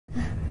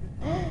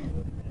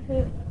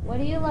What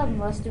do you love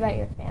most about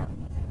your fans?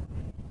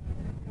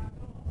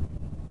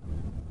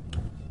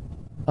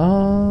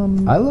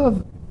 I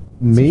love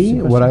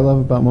what I love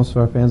about most of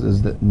our fans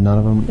is that none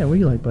of them. Yeah, what do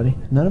you like, buddy?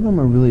 None of them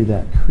are really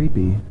that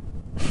creepy.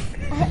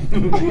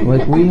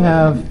 Like we don't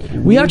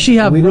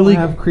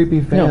have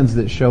creepy fans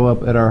that show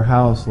up at our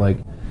house like,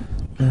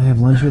 can I have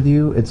lunch with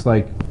you? It's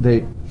like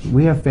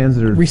we have fans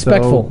that are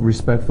respectful, so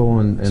respectful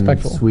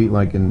and sweet,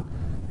 like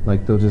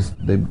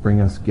they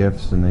bring us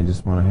gifts and they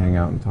just want to hang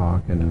out and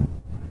talk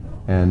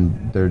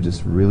and they're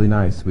just really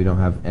nice. We don't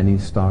have any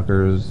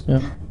stalkers.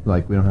 Yeah.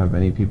 Like we don't have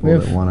any people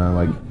that want to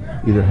like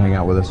either hang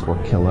out with us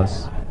or kill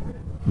us.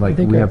 Like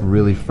we have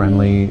really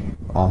friendly,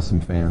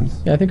 awesome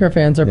fans. Yeah, I think our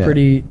fans are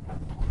pretty.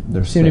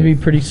 They seem to be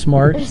pretty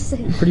smart,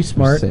 pretty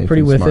smart,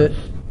 pretty with it.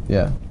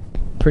 Yeah.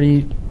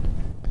 Pretty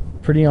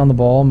on the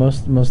ball.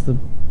 Most of the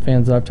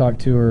fans that I've talked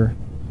to are,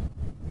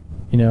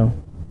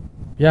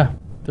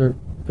 they're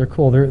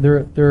cool.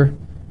 They're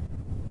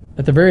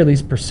at the very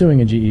least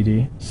pursuing a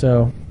GED.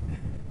 So,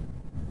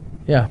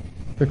 yeah,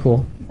 they're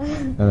cool.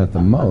 And at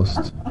the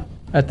most,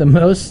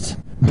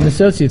 an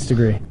associate's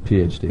degree.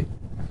 PhD.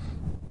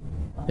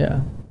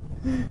 Yeah.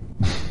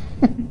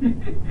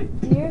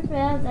 Do your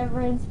fans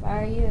ever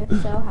inspire you?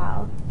 If so,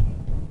 how?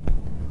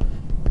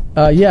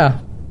 Yeah.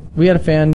 We had a fan